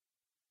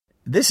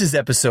This is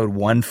episode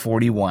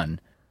 141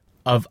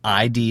 of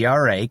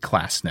IDRA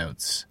Class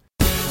Notes.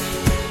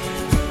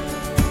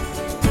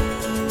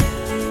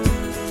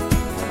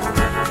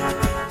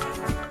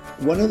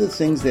 One of the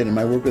things that in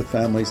my work with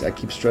families, I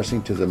keep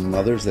stressing to the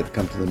mothers that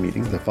come to the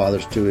meetings, the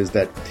fathers too, is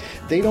that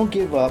they don't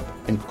give up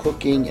in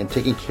cooking and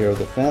taking care of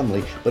the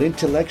family, but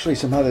intellectually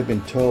somehow they've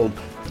been told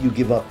you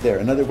give up there.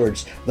 In other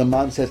words, the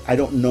mom says, I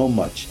don't know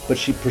much, but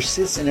she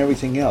persists in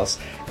everything else.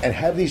 And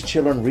have these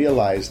children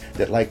realize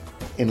that like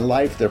in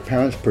life, their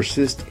parents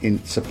persist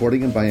in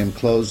supporting and buying them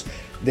clothes.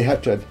 They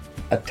have to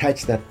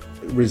attach that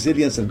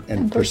resilience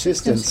and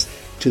persistence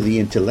to the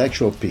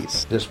intellectual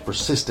piece. Just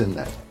persist in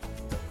that.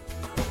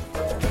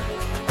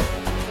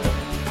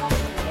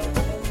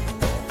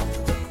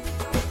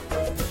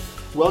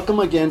 Welcome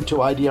again to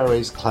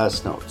IDRA's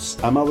Class Notes.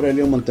 I'm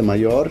Aurelio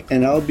Montemayor,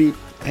 and I'll be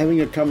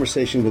having a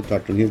conversation with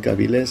Dr. Nilka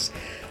Aviles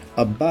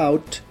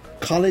about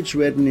college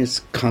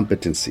readiness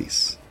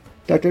competencies.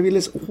 Dr.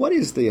 Aviles, what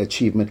is the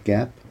achievement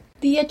gap?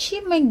 The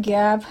achievement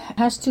gap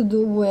has to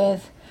do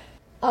with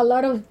a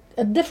lot of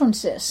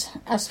differences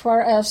as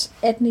far as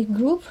ethnic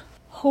group,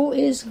 who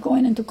is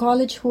going into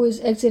college, who is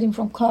exiting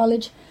from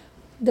college,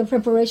 the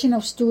preparation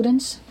of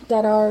students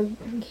that are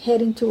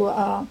heading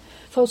to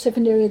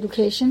post-secondary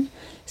education.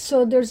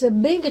 So there's a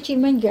big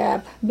achievement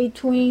gap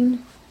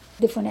between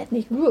different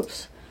ethnic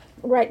groups.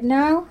 Right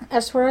now,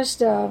 as far as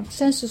the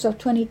census of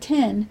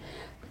 2010,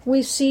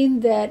 we've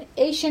seen that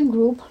Asian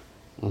group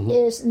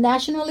is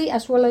nationally,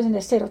 as well as in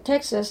the state of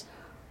Texas,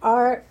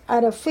 are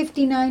at a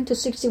 59 to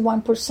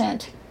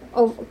 61%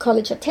 of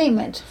college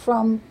attainment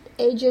from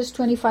ages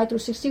 25 to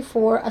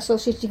 64,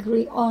 associate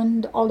degree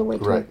on all the way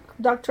to a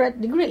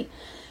doctorate degree.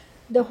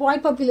 The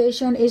white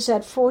population is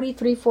at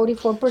 43,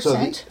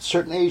 44%. So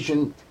certain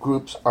Asian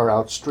groups are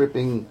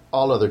outstripping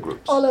all other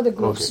groups. All other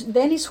groups. Okay.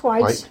 Then is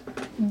whites.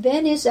 Right.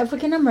 Then is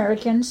African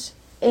Americans.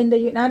 In the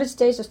United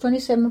States, it's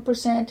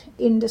 27%.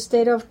 In the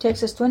state of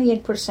Texas,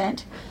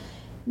 28%.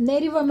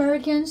 Native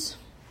Americans,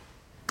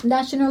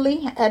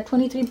 nationally at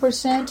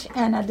 23%,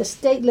 and at the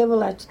state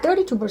level at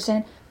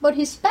 32%. But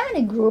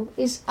Hispanic group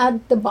is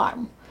at the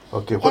bottom.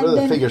 Okay, what are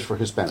the figures for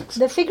Hispanics?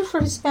 The figure for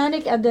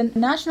Hispanic at the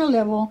national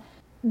level,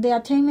 the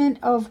attainment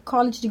of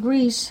college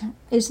degrees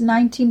is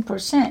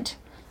 19%,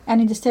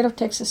 and in the state of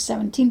Texas,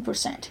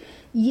 17%.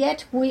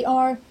 Yet we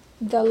are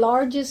the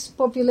largest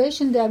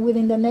population that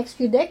within the next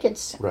few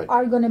decades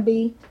are going to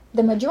be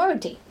the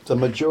majority. The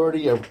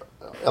majority of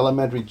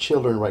elementary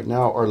children right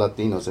now are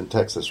Latinos in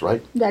Texas,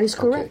 right? That is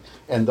correct.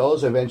 Okay. And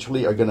those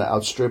eventually are going to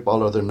outstrip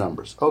all other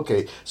numbers.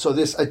 Okay, so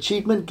this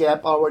achievement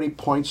gap already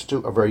points to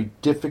a very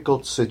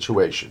difficult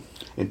situation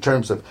in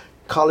terms of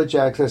college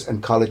access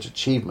and college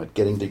achievement,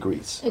 getting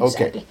degrees.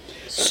 Exactly. Okay.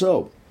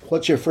 So,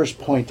 what's your first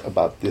point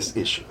about this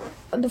issue?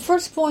 The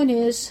first point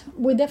is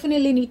we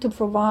definitely need to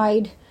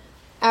provide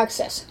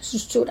access to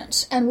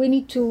students, and we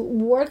need to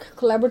work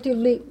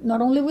collaboratively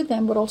not only with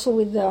them but also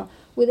with the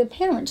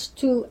parents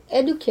to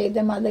educate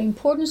them on the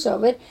importance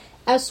of it,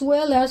 as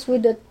well as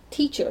with the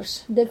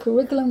teachers, the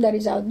curriculum that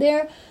is out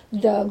there,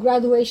 the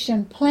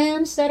graduation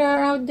plans that are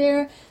out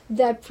there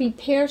that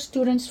prepare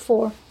students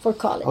for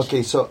college.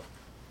 Okay, so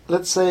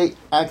let's say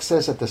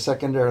access at the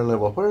secondary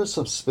level. What are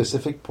some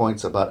specific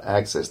points about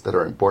access that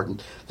are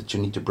important that you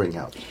need to bring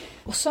out?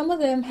 Some of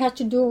them have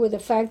to do with the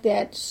fact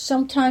that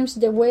sometimes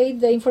the way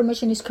the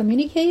information is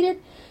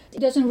communicated, it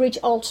doesn't reach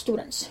all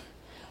students.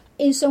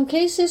 In some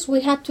cases,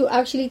 we have to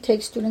actually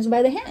take students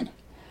by the hand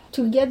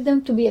to get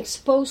them to be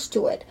exposed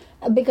to it,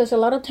 because a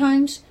lot of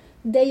times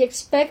they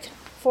expect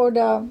for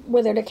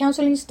whether the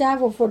counseling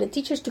staff or for the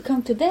teachers to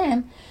come to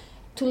them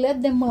to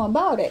let them know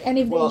about it. And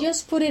if they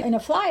just put it in a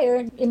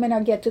flyer, it may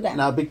not get to them.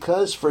 Now,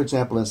 because, for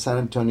example, in San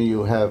Antonio,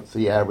 you have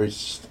the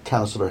average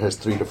counselor has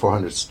 300 to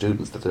 400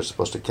 students that they're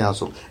supposed to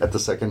counsel at the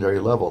secondary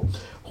level.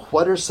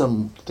 What are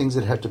some things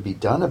that have to be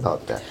done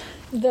about that?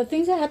 The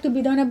things that have to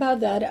be done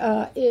about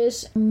that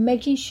is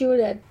making sure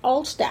that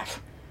all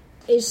staff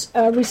is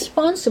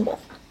responsible.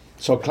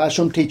 So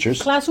classroom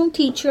teachers,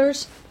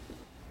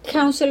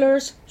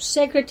 counselors,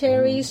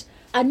 secretaries,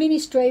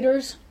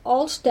 administrators,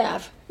 all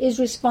staff is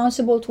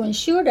responsible to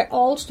ensure that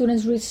all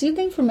students receive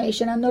the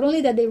information, and not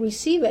only that they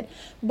receive it,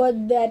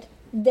 but that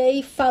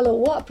they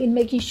follow up in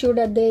making sure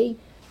that they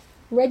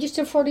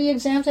register for the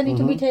exams that need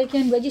to be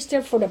taken,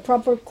 register for the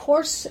proper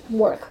course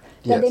work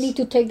that they need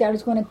to take that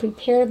is going to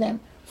prepare them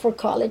for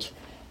college,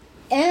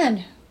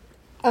 and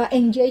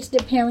engage the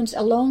parents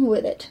along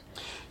with it.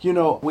 You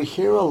know, we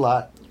hear a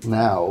lot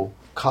now,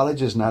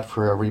 college is not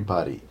for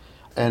everybody.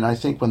 And I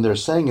think when they're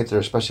saying it, they're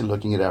especially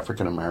looking at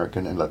African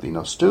American and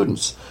Latino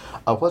students.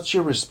 What's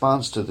your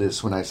response to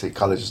this when I say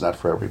college is not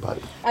for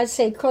everybody? I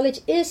say college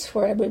is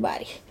for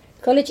everybody.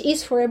 College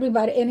is for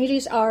everybody, and it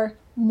is our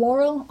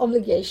moral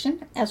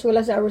obligation as well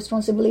as our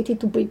responsibility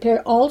to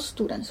prepare all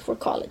students for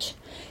college.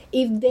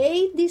 If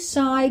they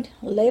decide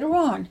later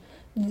on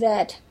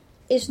that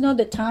it's not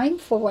the time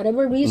for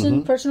whatever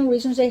reason, personal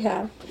reasons they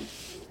have,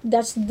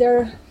 that's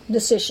their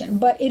decision.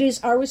 But it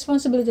is our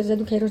responsibility as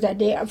educators that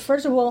they are,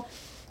 first of all,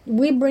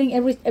 we bring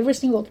every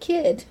single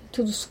kid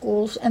to the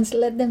schools and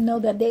let them know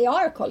that they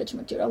are college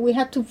material. We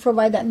have to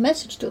provide that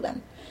message to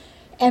them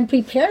and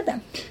prepare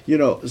them. You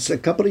know, a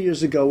couple of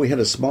years ago, we had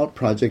a small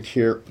project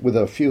here with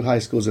a few high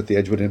schools at the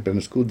Edgewood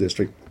Independent School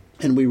District,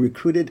 and we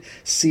recruited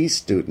C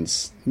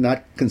students,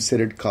 not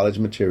considered college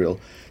material,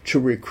 to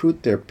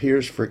recruit their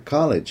peers for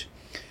college.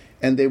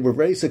 And they were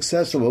very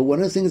successful. But one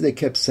of the things they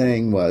kept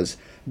saying was,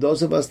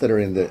 those of us that are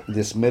in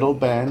this middle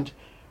band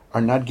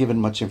are not given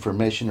much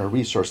information or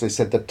resource. They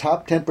said the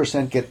top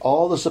 10% get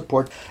all the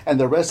support, and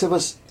the rest of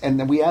us, and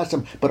then we asked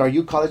them, but are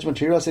you college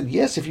material? I said,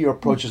 yes, if you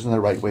approach us in the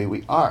right way,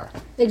 we are.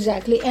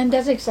 Exactly, and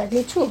that's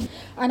exactly true.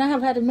 And I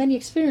have had many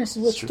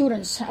experiences with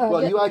students.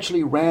 Well, you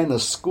actually ran a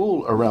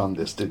school around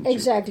this, didn't you?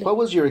 Exactly. What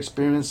was your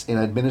experience in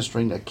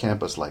administering a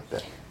campus like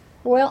that?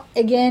 Well,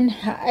 again,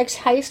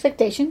 high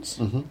expectations.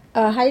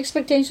 High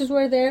expectations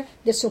were there.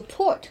 The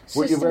support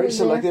Were you system very was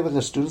there. selective in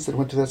the students that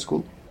went to that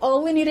school?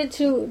 All we needed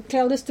to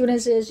tell the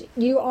students is,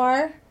 you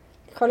are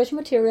college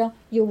material,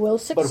 you will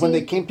succeed. But when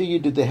they came to you,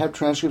 did they have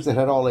transcripts that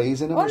had all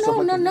A's in them? Oh, or stuff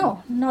like that?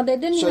 no, they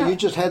didn't. So you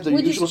just had the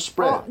usual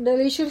spread.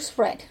 The usual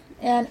spread.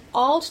 And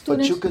all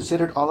students... But you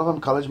considered all of them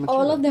college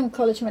material? All of them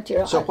college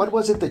material. So what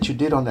was it that you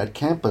did on that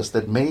campus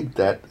that made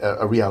that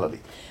a reality?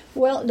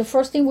 Well, the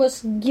first thing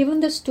was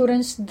giving the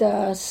students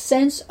the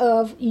sense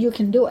of, you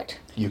can do it.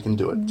 You can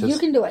do it. You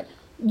can do it.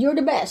 You're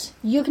the best.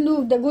 You can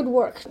do the good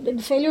work.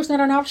 Failure's not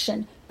an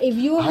option. If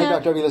you Hi,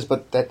 have... Dr. Aviles,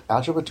 but that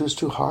Algebra 2 is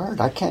too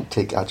hard. I can't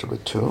take Algebra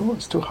 2.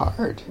 It's too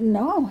hard.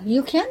 No,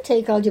 you can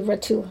take Algebra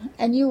 2,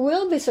 and you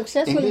will be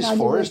successful English in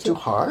Algebra 2. English 4 is too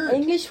hard.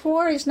 English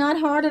 4 is not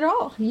hard at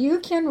all. You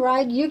can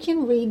write, you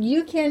can read,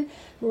 you can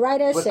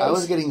write essays. But I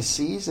was getting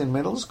C's in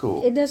middle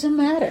school. It doesn't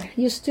matter.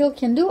 You still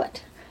can do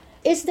it.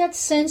 It's that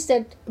sense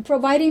that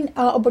providing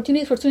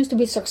opportunity for students to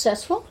be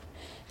successful,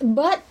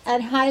 but at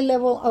high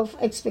level of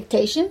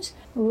expectations,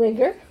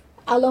 rigor.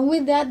 Along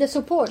with that, the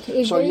support.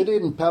 So you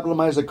didn't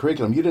pablamize the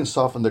curriculum. You didn't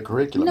soften the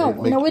curriculum.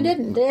 No, we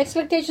didn't. The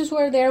expectations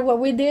were there. What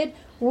we did,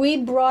 we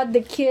brought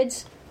the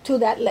kids to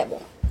that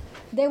level.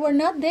 They were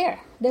not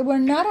there. They were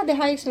not at the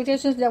high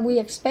expectations that we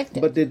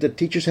expected. But did the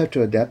teachers have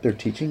to adapt their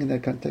teaching in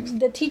that context?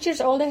 The teachers,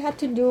 all they had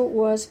to do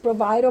was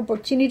provide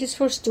opportunities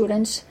for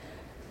students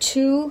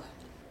to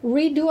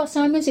redo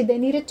assignments if they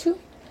needed to,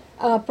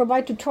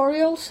 provide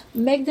tutorials,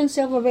 make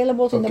themselves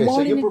available in the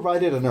morning. Okay, so you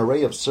provided an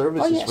array of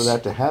services for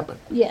that to happen.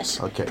 Yes.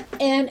 Okay.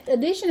 And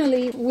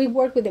additionally, we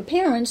worked with the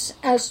parents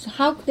as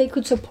how they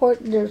could support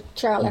their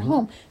child at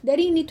home. They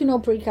didn't need to know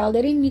pre-cal.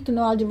 They didn't need to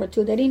know Algebra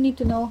 2. They didn't need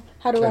to know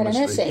how to write an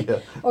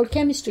essay or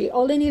chemistry.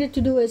 All they needed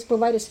to do is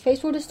provide a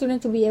space for the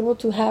student to be able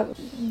to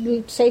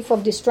be safe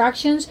of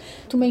distractions,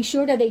 to make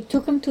sure that they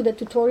took them to the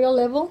tutorial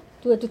level,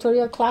 to the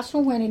tutorial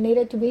classroom when it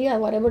needed to be at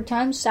whatever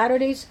time,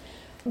 Saturdays,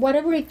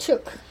 whatever it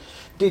took.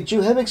 Did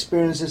you have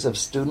experiences of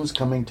students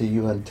coming to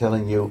you and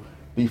telling you,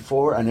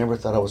 before I never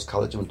thought I was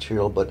college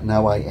material, but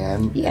now I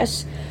am?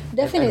 Yes,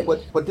 definitely.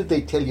 And what did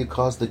they tell you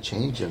caused the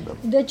change in them?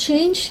 The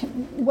change,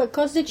 what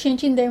caused the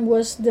change in them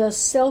was the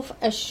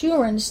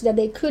self-assurance that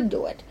they could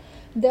do it.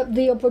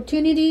 The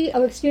opportunity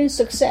of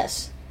experiencing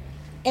success,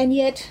 and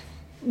yet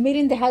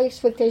meeting the high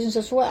expectations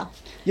as well.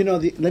 You know,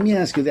 let me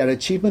ask you, that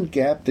achievement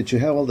gap that you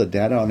have all the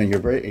data on and you're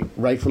very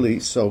rightfully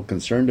so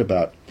concerned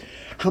about,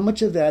 how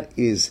much of that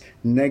is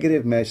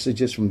negative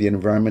messages from the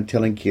environment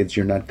telling kids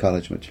you're not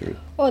college material?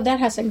 Oh, that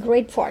has a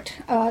great part.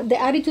 The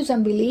attitudes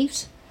and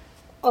beliefs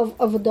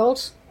of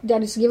adults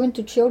that is given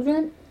to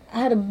children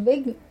had a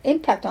big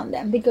impact on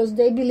them because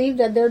they believe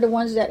that they're the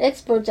ones that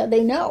experts, that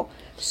they know.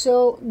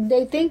 So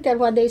they think that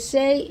what they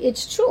say,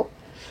 it's true.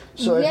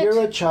 So if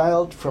you're a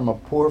child from a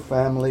poor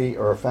family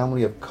or a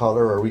family of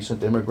color or a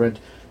recent immigrant,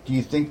 do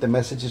you think the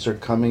messages are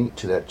coming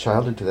to that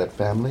child and to that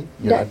family?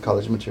 You're not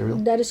college material?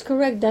 That is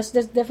correct. That's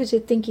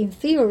deficit thinking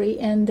theory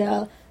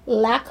and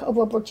lack of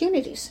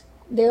opportunities.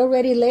 They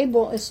already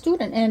label a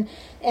student.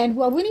 And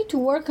what we need to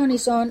work on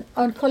is on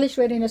college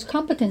readiness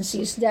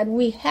competencies that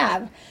we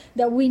have,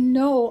 that we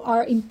know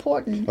are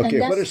important. Okay,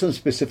 what are some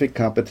specific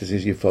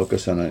competencies you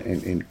focus on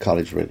in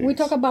college readiness? We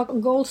talk about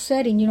goal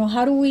setting. You know,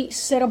 how do we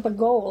set up a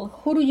goal?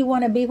 Who do you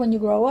want to be when you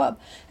grow up?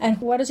 And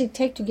what does it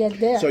take to get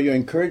there? So you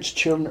encourage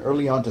children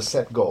early on to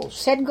set goals.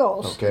 Set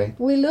goals. Okay.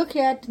 We look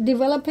at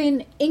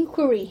developing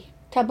inquiry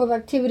type of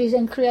activities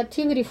and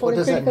creativity for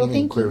the critical thinking. What does that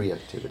mean, inquiry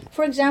activity?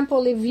 For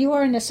example, if you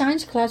are in a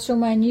science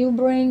classroom and you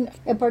bring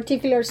a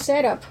particular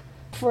setup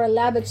for a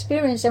lab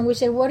experience and we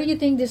say, what do you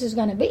think this is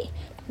going to be?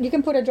 You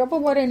can put a drop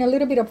of water in a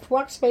little bit of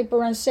wax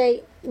paper and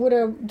say, would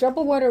a drop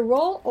of water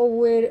roll or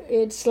would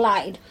it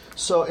slide?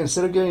 So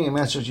instead of giving a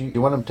message, you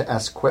want them to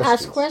ask questions.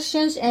 Ask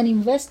questions and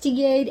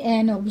investigate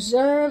and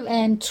observe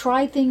and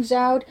try things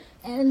out.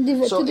 And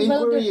so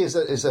inquiry is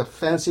a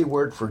fancy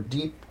word for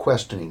deep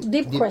questioning.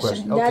 Deep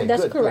questioning. Okay,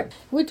 that's good, correct.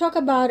 Good. We talk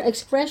about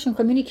expression,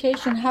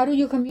 communication. How do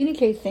you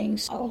communicate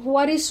things?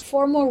 What is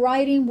formal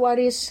writing? What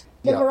is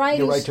the varieties?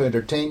 Your right to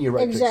entertain, your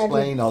right to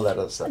explain, all that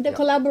other stuff. The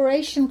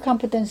collaboration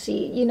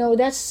competency. You know,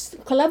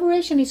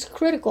 collaboration is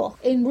critical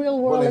in real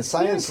world Well, in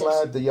experiences. science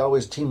lab, they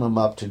always team them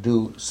up to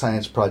do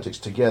science projects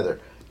together.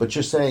 But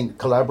you're saying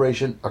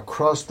collaboration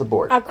across the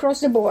board.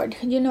 Across the board,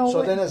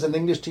 So then as an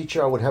English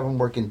teacher, I would have them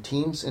work in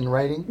teams in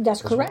writing?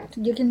 That's correct.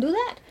 You can do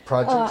that.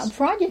 Projects?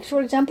 Projects,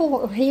 for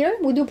example, here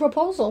we do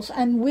proposals,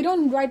 and we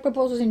don't write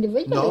proposals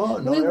individually.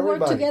 No, we work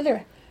everybody.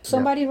 together.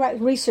 Somebody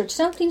research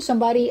something,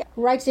 somebody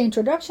writes the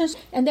introductions,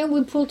 and then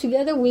we pull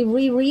together, we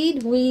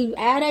reread, we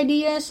add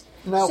ideas.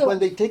 Now, when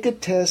they take a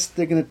test,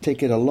 they're going to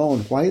take it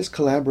alone. Why is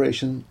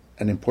collaboration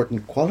an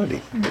important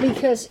quality?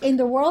 Because in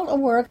the world of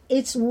work,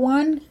 it's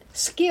one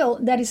skill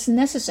that is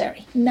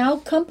necessary. Now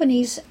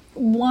companies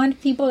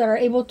want people that are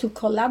able to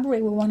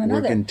collaborate with one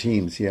another. Work in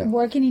teams, yeah.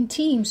 Working in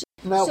teams.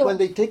 Now, when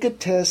they take a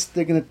test,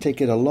 they're going to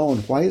take it alone.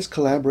 Why is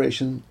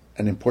collaboration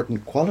an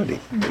important quality?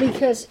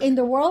 Because in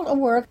the world of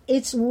work,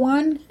 it's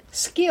one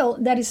skill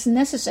that is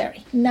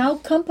necessary. Now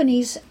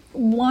companies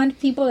want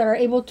people that are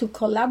able to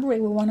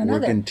collaborate with one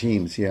another. Work in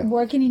teams, yeah.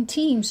 Working in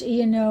teams,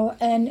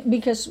 and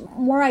because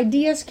more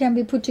ideas can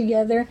be put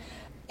together,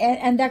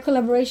 and that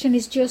collaboration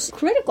is just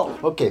critical.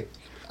 Okay.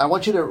 I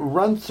want you to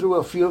run through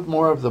a few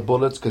more of the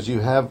bullets because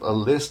you have a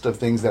list of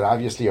things that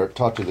obviously are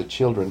taught to the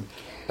children.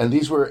 And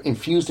these were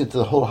infused into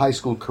the whole high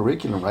school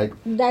curriculum, right?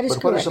 That is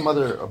correct. But what are some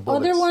other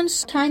bullets? Other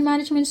ones, time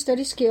management,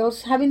 study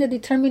skills, having the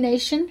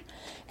determination.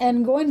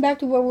 And going back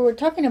to what we were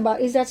talking about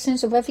is that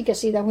sense of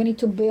efficacy that we need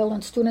to build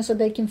on students so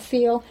they can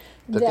feel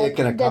that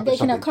they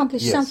can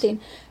accomplish something.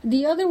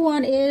 The other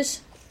one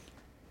is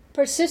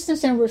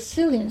persistence and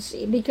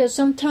resiliency, because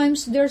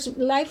sometimes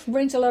life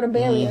brings a lot of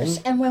barriers,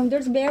 and when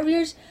there's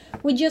barriers,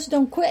 we just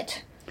don't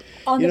quit.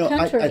 On the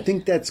contrary. I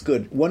think that's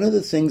good. One of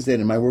the things that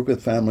in my work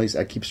with families,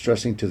 I keep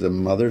stressing to the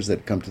mothers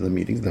that come to the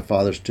meetings, the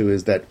fathers too,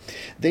 is that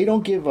they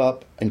don't give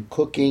up in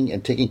cooking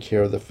and taking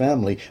care of the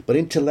family, but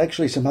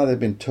intellectually somehow they've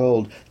been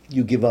told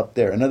you give up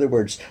there. In other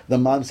words, the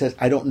mom says,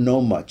 I don't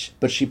know much,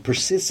 but she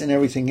persists in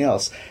everything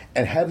else.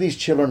 And have these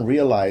children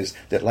realize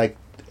that like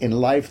in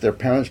life, their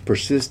parents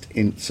persist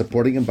in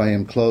supporting them, buying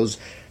them clothes.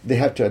 They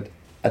have to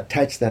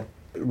attach that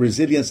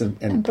resilience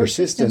and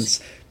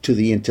persistence to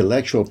the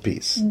intellectual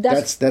piece.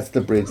 That's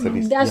the bridge that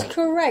needs. That's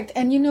correct.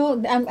 And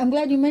I'm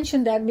glad you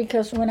mentioned that,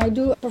 because when I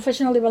do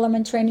professional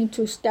development training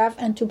to staff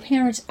and to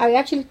parents, I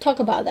actually talk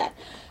about that.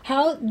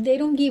 How they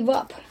don't give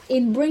up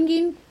in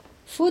bringing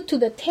food to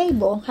the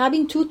table,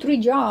 having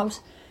 2-3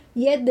 jobs,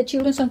 yet the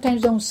children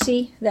sometimes don't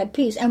see that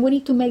piece. And we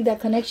need to make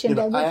that connection.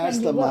 I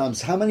ask the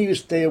moms, how many of you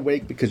stay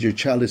awake because your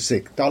child is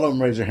sick? All of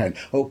them raise their hand.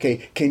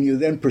 Okay, can you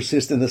then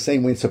persist in the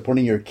same way in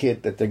supporting your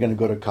kid that they're going to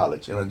go to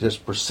college?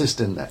 Just persist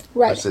in that.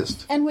 Right.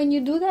 Persist. And when you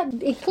do that,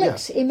 it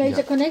clicks. It makes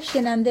a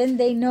connection, and then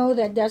they know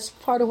that that's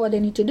part of what they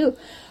need to do.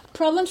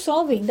 Problem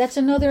solving, that's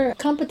another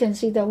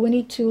competency that we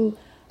need to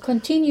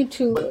continue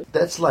to... But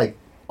that's like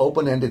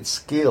open-ended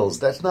skills.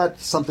 That's not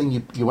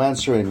something you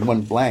answer in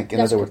one blank. In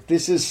other words,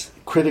 this is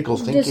critical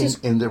thinking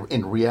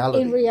in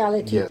reality. In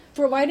reality. Yeah.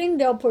 Providing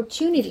the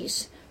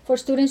opportunities for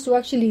students to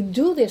actually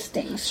do these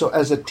things. So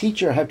as a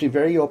teacher, I have to be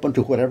very open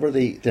to whatever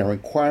they're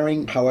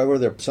inquiring, however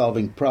they're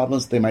solving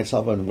problems. They might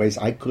solve in ways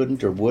I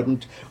couldn't or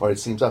wouldn't, or it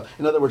seems off.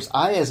 In other words,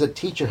 I as a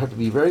teacher have to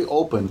be very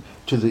open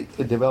to the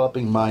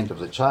developing mind of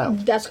the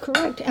child. That's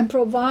correct. And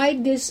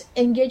provide these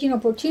engaging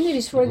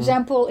opportunities. For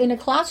example, in a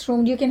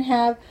classroom, you can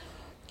have,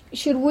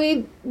 should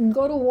we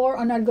go to war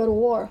or not go to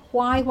war?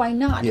 Why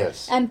not?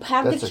 Yes. And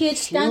have the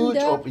kids stand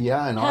up.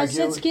 And argue.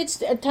 Have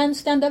kids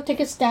stand up, take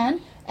a stand,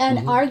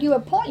 and argue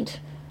a point.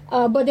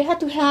 But they had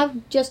to have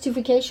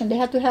justification. They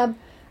had to have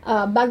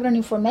background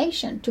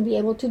information to be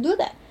able to do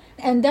that.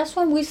 And that's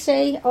when we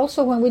say,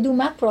 also when we do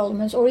math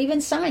problems or even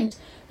science,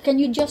 can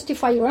you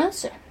justify your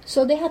answer?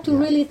 So they had to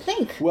really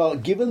think. Well,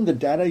 given the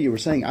data you were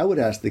saying, I would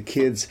ask the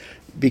kids,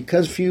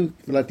 because few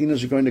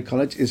Latinos are going to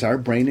college, is our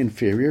brain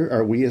inferior?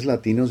 Are we as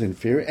Latinos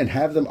inferior? And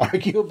have them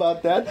argue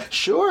about that?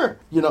 Sure.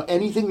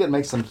 Anything that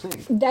makes them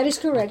think. That is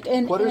correct.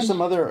 And what are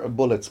some other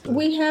bullets?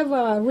 We have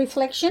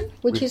reflection,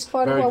 which is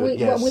part of what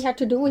we have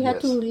to do. We have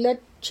to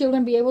let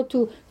children be able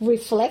to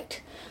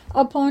reflect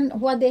upon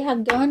what they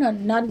have done or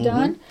not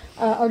done,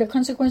 or the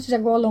consequences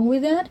that go along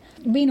with that.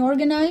 Being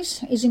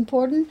organized is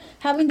important.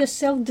 Having the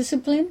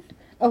self-discipline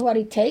of what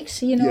it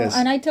takes,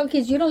 and I tell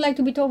kids, you don't like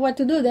to be told what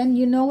to do, then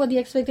you know what the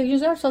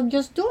expectations are, so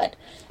just do it.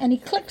 And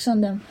it clicks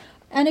on them.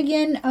 And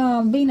again,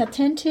 being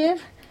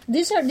attentive.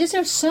 These are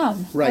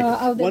some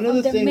of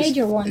the things,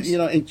 major ones.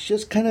 And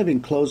just kind of in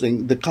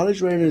closing, the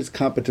college readiness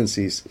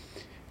competencies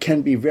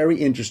can be very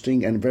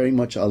interesting and very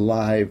much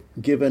alive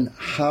given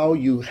how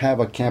you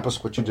have a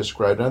campus, what you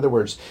described. In other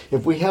words,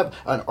 if we have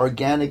an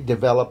organic,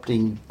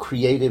 developing,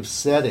 creative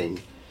setting,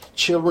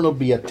 children will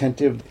be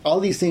attentive. All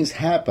these things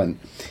happen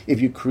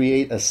if you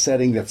create a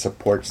setting that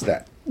supports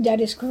that. That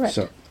is correct.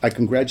 So I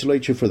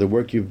congratulate you for the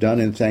work you've done,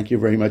 and thank you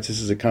very much.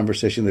 This is a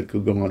conversation that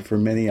could go on for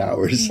many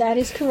hours. That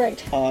is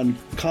correct. On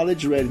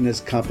college readiness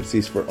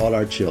competencies for all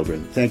our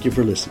children. Thank you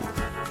for listening.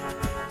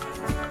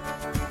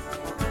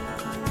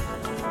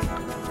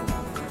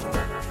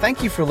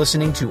 Thank you for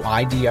listening to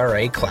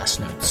IDRA Class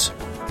Notes.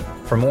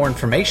 For more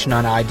information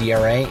on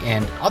IDRA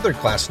and other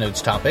Class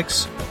Notes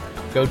topics,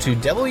 go to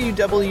www.idra.org.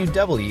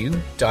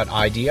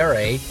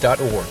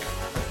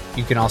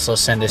 You can also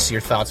send us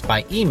your thoughts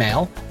by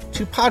email to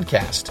to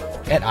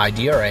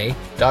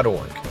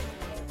podcast@idra.org.